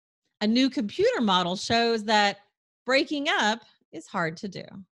A new computer model shows that breaking up is hard to do.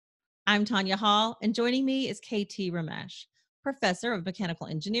 I'm Tanya Hall, and joining me is KT Ramesh, professor of mechanical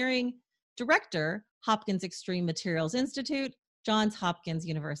engineering, director, Hopkins Extreme Materials Institute, Johns Hopkins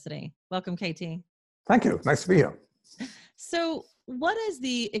University. Welcome, KT. Thank you. Nice to be here. So, what does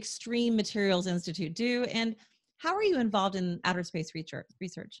the Extreme Materials Institute do, and how are you involved in outer space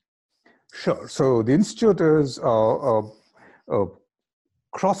research? Sure. So the institute is a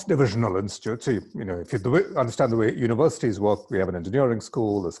cross-divisional institute. So, if you understand the way universities work, we have an engineering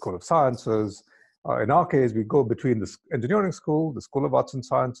school, the School of Sciences. In our case, we go between the engineering school, the School of Arts and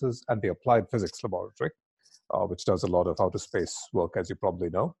Sciences, and the Applied Physics Laboratory, which does a lot of outer space work, as you probably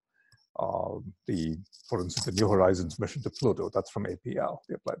know. For instance, the New Horizons mission to Pluto, that's from APL,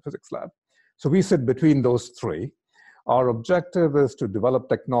 the Applied Physics Lab. So we sit between those three. Our objective is to develop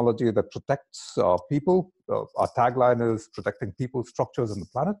technology that protects people. Our tagline is protecting people, structures, and the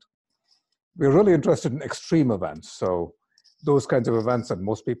planet. We're really interested in extreme events. So those kinds of events that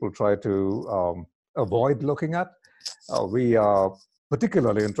most people try to avoid looking at, we are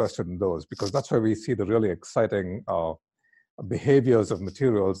particularly interested in those because that's where we see the really exciting behaviors of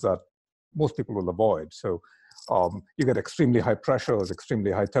materials that most people will avoid. So you get extremely high pressures,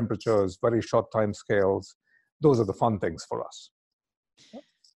 extremely high temperatures, very short time scales. Those are the fun things for us.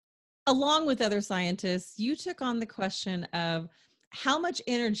 Along with other scientists, you took on the question of how much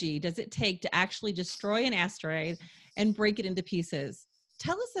energy does it take to actually destroy an asteroid and break it into pieces?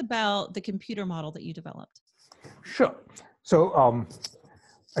 Tell us about the computer model that you developed. Sure. So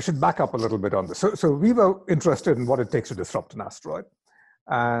I should back up a little bit on this. So we were interested in what it takes to disrupt an asteroid.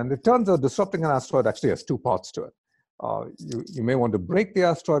 And it turns out disrupting an asteroid actually has two parts to it. You may want to break the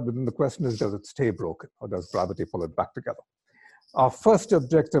asteroid, but then the question is, does it stay broken or does gravity pull it back together? Our first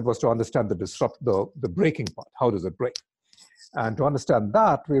objective was to understand the breaking part. How does it break? And to understand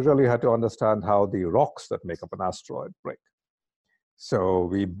that, we really had to understand how the rocks that make up an asteroid break. So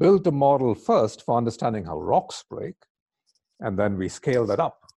we built a model first for understanding how rocks break, and then we scaled that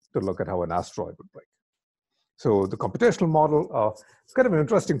up to look at how an asteroid would break. So the computational model, it's kind of an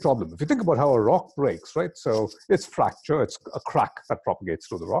interesting problem. If you think about how a rock breaks, right? So it's fracture, it's a crack that propagates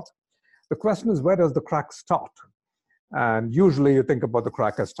through the rock. The question is, where does the crack start? And usually you think about the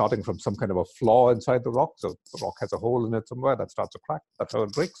crack as starting from some kind of a flaw inside the rock. So the rock has a hole in it somewhere that starts a crack. That's how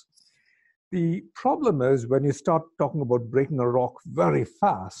it breaks. The problem is when you start talking about breaking a rock very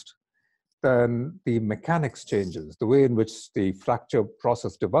fast, then the mechanics changes. The way in which the fracture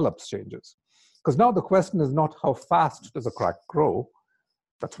process develops changes. Because now the question is not how fast does a crack grow,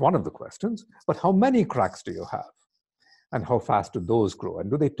 that's one of the questions, but how many cracks do you have? And how fast do those grow? And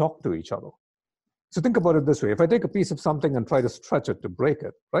do they talk to each other? So think about it this way. If I take a piece of something and try to stretch it to break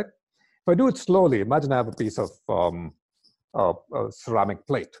it, right? If I do it slowly, imagine I have a piece of a ceramic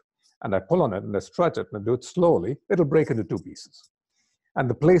plate, and I pull on it and I stretch it and I do it slowly, it'll break into two pieces. And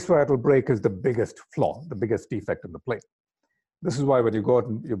the place where it'll break is the biggest flaw, the biggest defect in the plate. This is why when you go out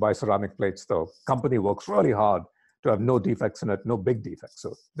and you buy ceramic plates, the company works really hard to have no defects in it, no big defects,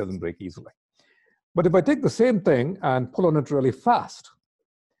 so it doesn't break easily. But if I take the same thing and pull on it really fast,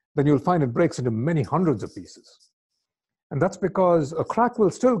 then you'll find it breaks into many hundreds of pieces. And that's because a crack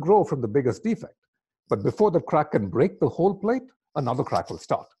will still grow from the biggest defect. But before the crack can break the whole plate, another crack will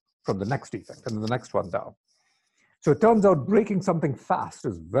start from the next defect and then the next one down. So it turns out breaking something fast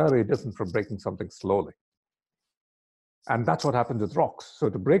is very different from breaking something slowly. And that's what happens with rocks. So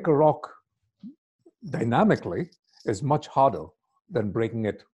to break a rock dynamically is much harder than breaking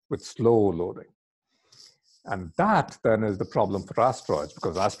it with slow loading. And that then is the problem for asteroids,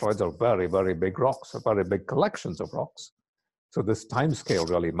 because asteroids are very, very big rocks, very big collections of rocks. So this time scale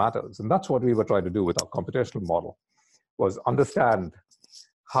really matters. And that's what we were trying to do with our computational model, was understand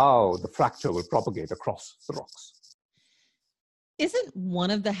how the fracture will propagate across the rocks. Isn't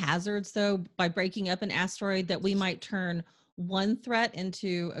one of the hazards, though, by breaking up an asteroid that we might turn one threat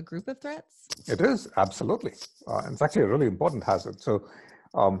into a group of threats? It is, absolutely. It's actually a really important hazard. So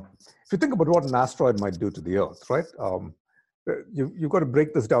if you think about what an asteroid might do to the Earth, right? You've got to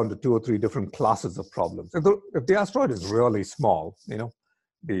break this down to 2 or 3 different classes of problems. If the asteroid is really small,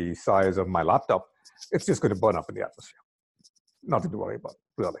 the size of my laptop, it's just going to burn up in the atmosphere. Nothing to worry about,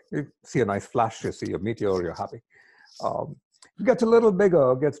 really. You see a nice flash, you see a meteor, you're happy. It gets a little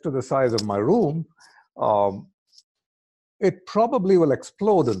bigger, gets to the size of my room, it probably will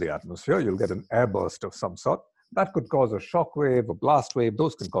explode in the atmosphere. You'll get an airburst of some sort. That could cause a shock wave, a blast wave.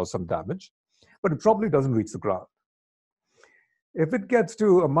 Those can cause some damage, but it probably doesn't reach the ground. If it gets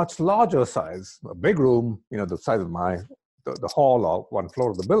to a much larger size, a big room, the size of the hall or one floor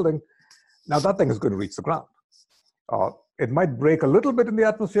of the building, now that thing is going to reach the ground. it might break a little bit in the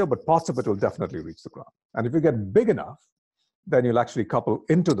atmosphere, but parts of it will definitely reach the ground. And if you get big enough, then you'll actually couple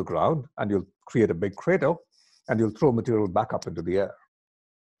into the ground and you'll create a big crater and you'll throw material back up into the air.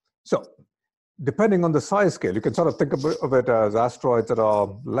 So depending on the size scale, you can sort of think of it as asteroids that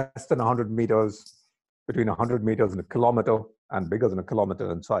are less than 100 meters, between 100 meters and a kilometer, and bigger than a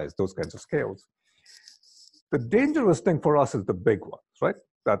kilometer in size, those kinds of scales. The dangerous thing for us is the big ones, right?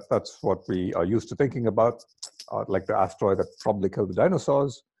 That's what we are used to thinking about, like the asteroid that probably killed the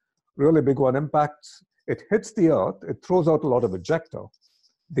dinosaurs. Really big one impacts, it hits the Earth, it throws out a lot of ejecta.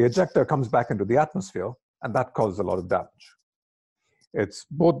 The ejecta comes back into the atmosphere, and that causes a lot of damage. It's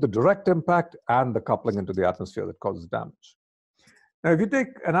both the direct impact and the coupling into the atmosphere that causes damage. Now, if you take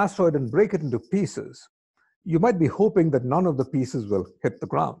an asteroid and break it into pieces, you might be hoping that none of the pieces will hit the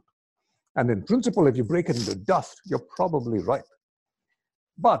ground. And in principle, if you break it into dust, you're probably right.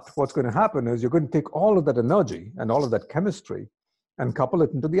 But what's going to happen is you're going to take all of that energy and all of that chemistry and couple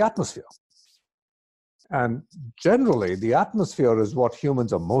it into the atmosphere. And generally, the atmosphere is what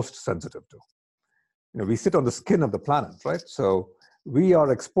humans are most sensitive to. You know, we sit on the skin of the planet, right? So we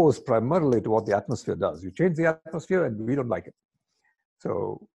are exposed primarily to what the atmosphere does. You change the atmosphere and we don't like it.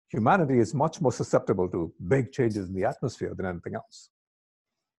 So humanity is much more susceptible to big changes in the atmosphere than anything else.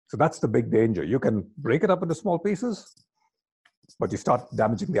 So that's the big danger. You can break it up into small pieces, but you start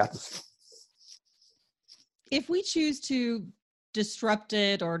damaging the atmosphere. If we choose to disrupt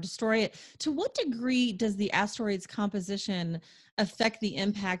it or destroy it, to what degree does the asteroid's composition affect the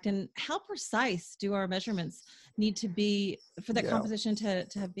impact, and how precise do our measurements need to be for that composition to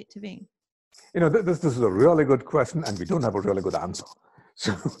be? You know, this is a really good question, and we don't have a really good answer.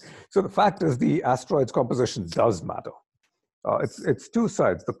 So the fact is, the asteroid's composition does matter. It's two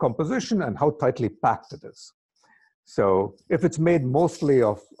sides, the composition and how tightly packed it is. So if it's made mostly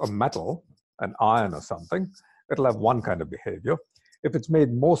of a metal, an iron or something, it'll have one kind of behavior. If it's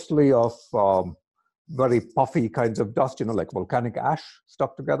made mostly of very puffy kinds of dust, you know, like volcanic ash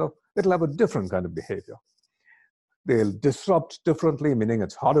stuck together, it'll have a different kind of behavior. They'll disrupt differently, meaning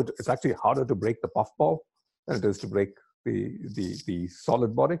it's actually harder to break the puffball than it is to break the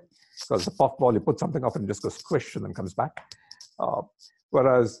solid body. Because the puffball, you put something up and it just goes squish and then comes back.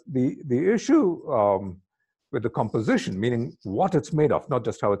 Whereas the issue with the composition, meaning what it's made of, not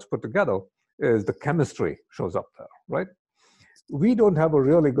just how it's put together, is the chemistry shows up there, right? We don't have a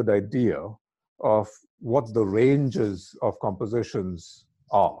really good idea of what the ranges of compositions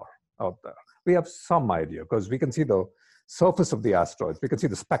are out there. We have some idea because we can see the surface of the asteroid. We can see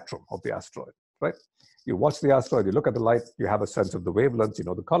the spectrum of the asteroid, right? You watch the asteroid, you look at the light, you have a sense of the wavelengths, you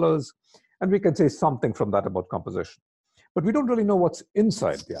know the colors, and we can say something from that about composition. But we don't really know what's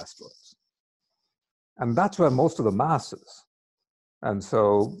inside the asteroids. And that's where most of the mass is. And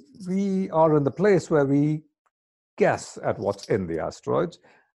so we are in the place where we guess at what's in the asteroids.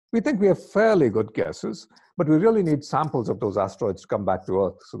 We think we have fairly good guesses, but we really need samples of those asteroids to come back to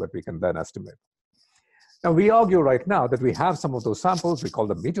Earth so that we can then estimate. Now, we argue right now that we have some of those samples. We call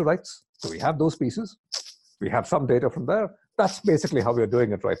them meteorites. So we have those pieces. We have some data from there. That's basically how we're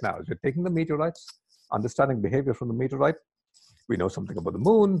doing it right now. Is we're taking the meteorites, understanding behavior from the meteorite. We know something about the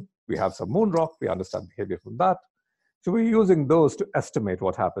moon. We have some moon rock. We understand behavior from that. So we're using those to estimate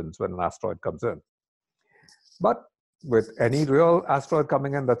what happens when an asteroid comes in. But with any real asteroid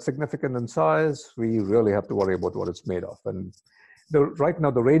coming in that's significant in size, we really have to worry about what it's made of. And right now,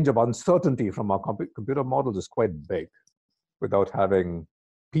 the range of uncertainty from our computer models is quite big. Without having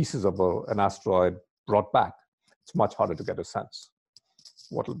pieces of an asteroid brought back, it's much harder to get a sense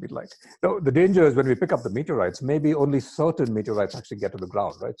what it'll be like. The danger is when we pick up the meteorites, maybe only certain meteorites actually get to the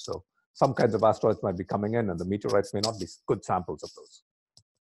ground, right? So some kinds of asteroids might be coming in and the meteorites may not be good samples of those.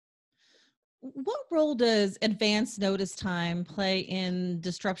 What role does advanced notice time play in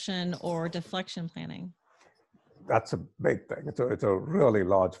disruption or deflection planning? That's a big thing. It's a really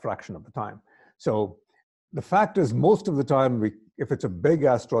large fraction of the time. So the fact is, most of the time, if it's a big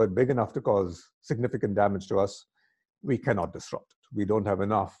asteroid, big enough to cause significant damage to us, we cannot disrupt it. We don't have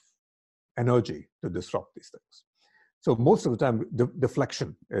enough energy to disrupt these things. So most of the time,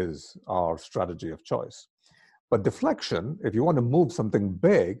 deflection is our strategy of choice. But deflection, if you want to move something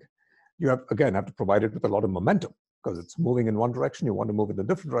big, you have to provide it with a lot of momentum because it's moving in one direction. You want to move in a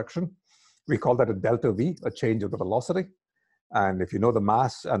different direction. We call that a delta V, a change of the velocity. And if you know the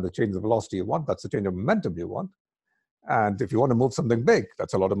mass and the change of velocity you want, that's the change of momentum you want. And if you want to move something big,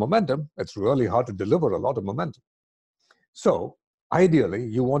 that's a lot of momentum. It's really hard to deliver a lot of momentum. So ideally,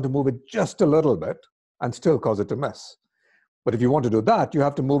 you want to move it just a little bit and still cause it to miss. But if you want to do that, you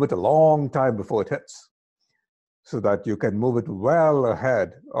have to move it a long time before it hits. so that you can move it well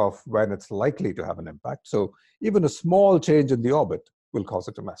ahead of when it's likely to have an impact. So even a small change in the orbit will cause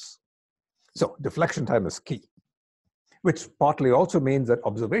it to miss. So deflection time is key, which partly also means that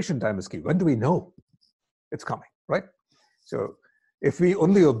observation time is key. When do we know it's coming, right? So if we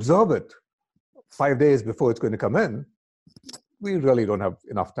only observe it 5 days before it's going to come in, we really don't have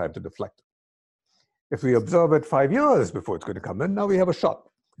enough time to deflect. If we observe it 5 years before it's going to come in, now we have a shot.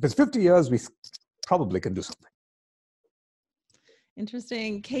 If it's 50 years, we probably can do something.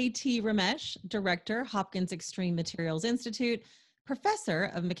 Interesting. KT Ramesh, Director, Hopkins Extreme Materials Institute,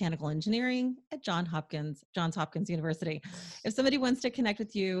 Professor of Mechanical Engineering at Johns Hopkins University. If somebody wants to connect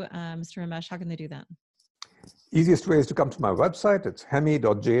with you, Mr. Ramesh, how can they do that? Easiest way is to come to my website. It's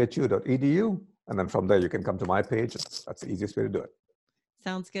hemi.jhu.edu. And then from there, you can come to my page. That's the easiest way to do it.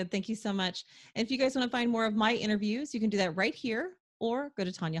 Sounds good. Thank you so much. And if you guys want to find more of my interviews, you can do that right here or go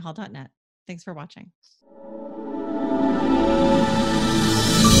to tanyahall.net. Thanks for watching.